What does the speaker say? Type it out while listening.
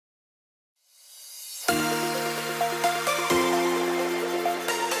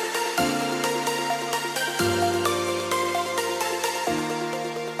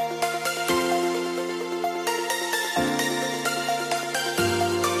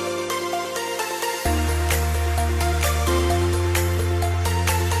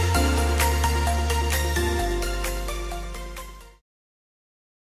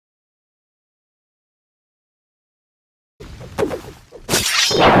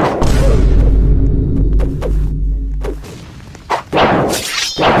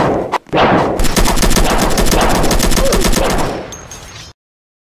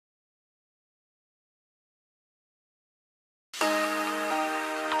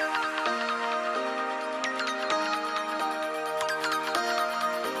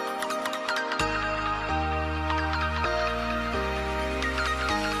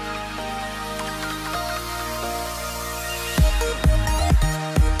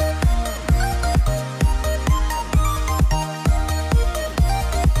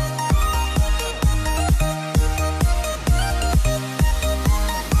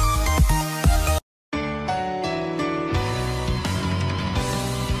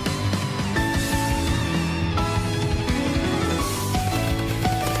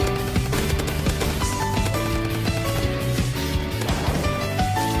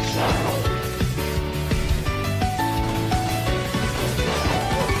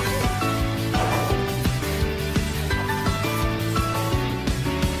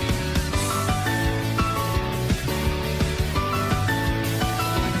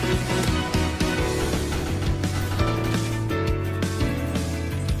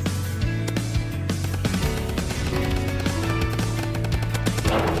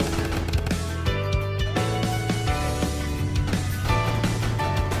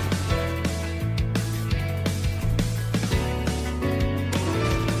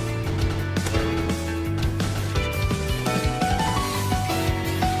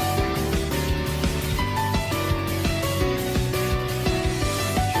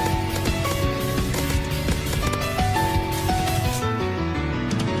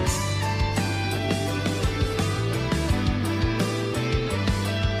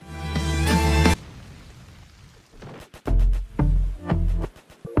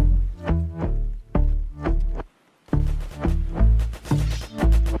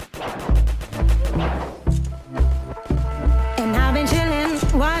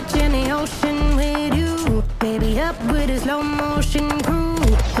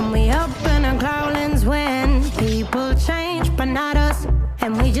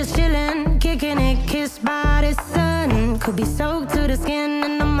we just chillin', kicking it, kissed by the sun. Could be soaked to the skin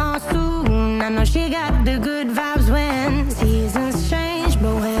in the mall soon. I know she got the good vibes when seasons change,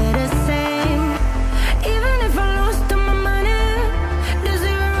 but we're the same. Even if I lost all my money, the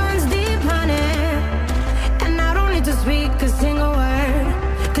zero runs deep, honey. And I don't need to speak a single word,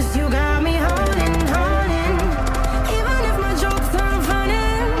 'cause you got me holding, holding. Even if my jokes aren't funny,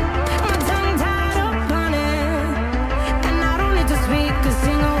 my tongue tied up on it. And I don't need to speak a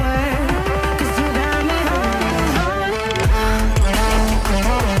single word, 'cause you got me holding, holding.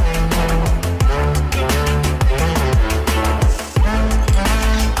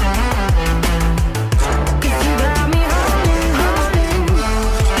 'Cause you got me holding, holding.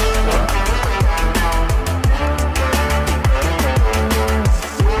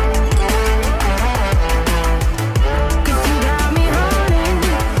 'Cause you got me holding.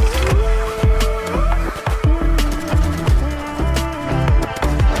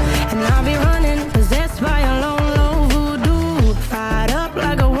 And I'll be running, possessed by a low, low voodoo. Fired up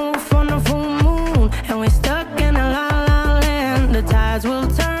like a wolf on a full moon. And we're stuck in a la la land. The tides will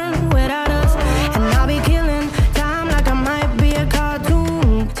turn without us. And I'll be killing time like I might be a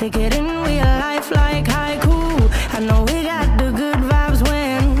cartoon. Take it in real life like haiku. I know we got the good vibes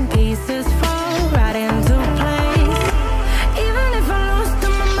when pieces fall right into place. Even if I lost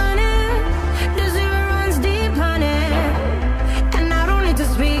all my money, the zero runs deep, honey. And I don't need to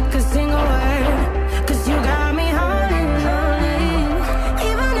speak a single word, 'cause you got me holding, holding.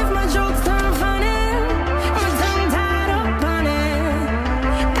 Even if my jokes aren't funny, my tongue tied up on it.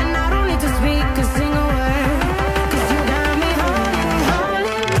 And I don't need to speak a single word, 'cause you got me holding,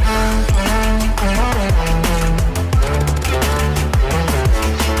 holding.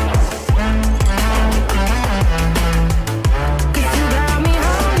 'Cause you got me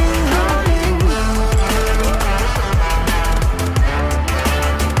holding, holding.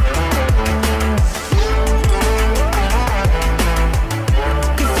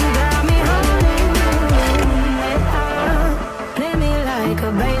 'Cause you got me holding. Play me like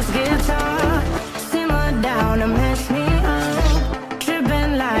a bass guitar, simmer down and mess me up.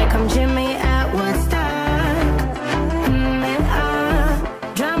 Tripping like I'm Jimmy